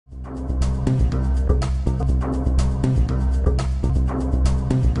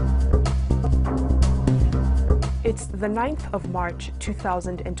the 9th of March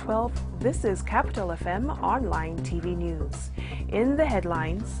 2012, this is Capital FM Online TV News. In the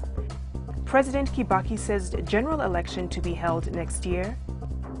headlines, President Kibaki says general election to be held next year.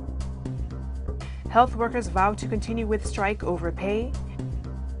 Health workers vow to continue with strike over pay.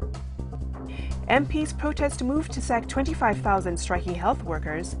 MPs protest move to sack 25,000 striking health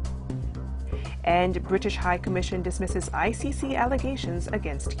workers. And British High Commission dismisses ICC allegations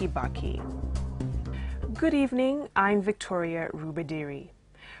against Kibaki. Good evening, I'm Victoria Rubadiri.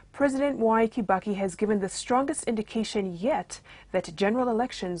 President Mwai Kibaki has given the strongest indication yet that general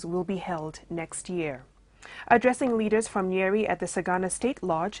elections will be held next year. Addressing leaders from Nyeri at the Sagana State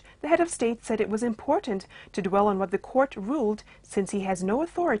Lodge, the head of state said it was important to dwell on what the court ruled since he has no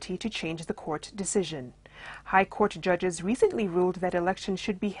authority to change the court decision. High Court judges recently ruled that elections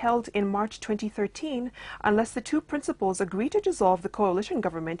should be held in March 2013 unless the two principals agree to dissolve the coalition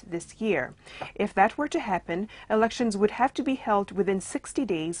government this year. If that were to happen, elections would have to be held within 60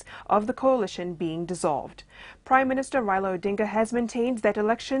 days of the coalition being dissolved. Prime Minister Raila Odinga has maintained that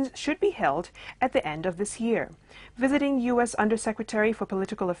elections should be held at the end of this year. Visiting U.S. Undersecretary for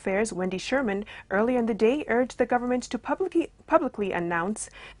Political Affairs Wendy Sherman earlier in the day urged the government to publicly announce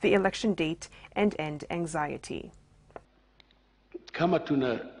the election date and end anxiety. Kama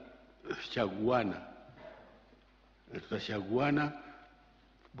tunachaguana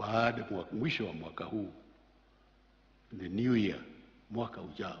baada mwisho wa mwaka huu, the new year, mwaka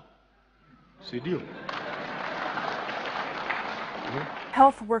ujao, si ndio?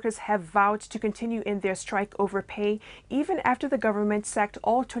 Health workers have vowed to continue in their strike over pay even after the government sacked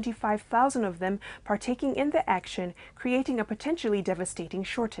all 25,000 of them partaking in the action, creating a potentially devastating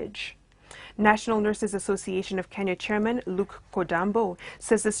shortage. National Nurses Association of Kenya Chairman Luke Kodambo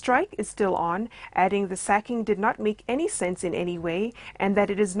says the strike is still on, adding the sacking did not make any sense in any way and that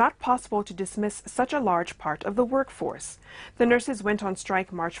it is not possible to dismiss such a large part of the workforce. The nurses went on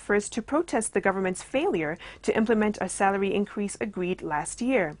strike March 1st to protest the government's failure to implement a salary increase agreed last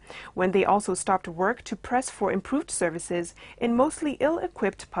year, when they also stopped work to press for improved services in mostly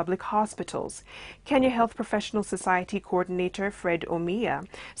ill-equipped public hospitals. Kenya Health Professional Society coordinator Fred Omiya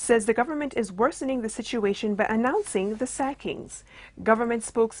says the government is worsening the situation by announcing the sackings. Government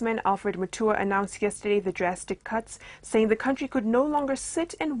spokesman Alfred Mutua announced yesterday the drastic cuts, saying the country could no longer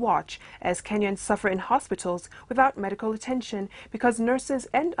sit and watch as Kenyans suffer in hospitals without medical attention because nurses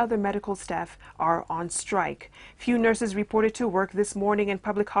and other medical staff are on strike. Few nurses reported to work this morning in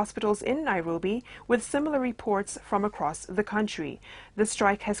public hospitals in Nairobi, with similar reports from across the country. The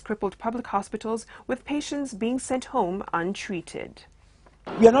strike has crippled public hospitals, with patients being sent home untreated.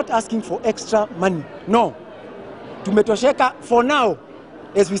 We are not asking for extra money. No. Tumetosheka for now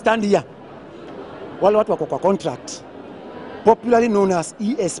as we stand here. Wale watu wako kwa contract, popularly known as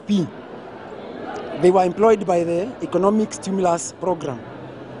ESP. They were employed by the Economic Stimulus Program.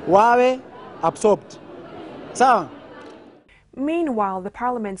 Wawe absorbed. Sawa. Meanwhile, the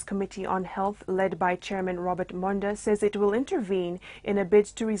Parliament's Committee on Health, led by Chairman Robert Monda, says it will intervene in a bid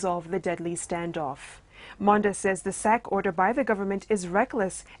to resolve the deadly standoff. Monda says the sack order by the government is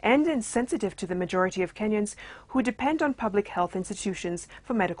reckless and insensitive to the majority of Kenyans who depend on public health institutions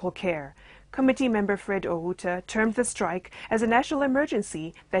for medical care. Committee member Fred Outa termed the strike as a national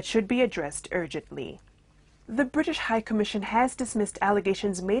emergency that should be addressed urgently. The British High Commission has dismissed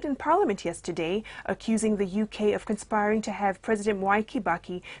allegations made in Parliament yesterday, accusing the UK of conspiring to have President Mwai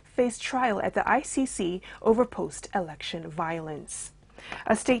Kibaki face trial at the ICC over post-election violence.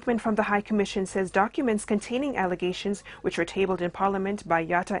 A statement from the High Commission says documents containing allegations which were tabled in Parliament by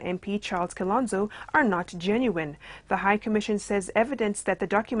Yatta MP Charles Kilonzo are not genuine. The High Commission says evidence that the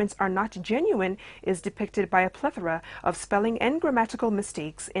documents are not genuine is depicted by a plethora of spelling and grammatical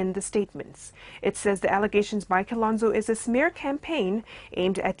mistakes in the statements. It says the allegations by Kilonzo is a smear campaign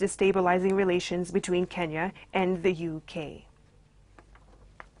aimed at destabilizing relations between Kenya and the UK.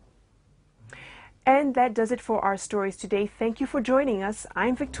 And that does it for our stories today. Thank you for joining us.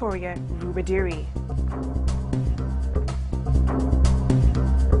 I'm Victoria Rubadiri.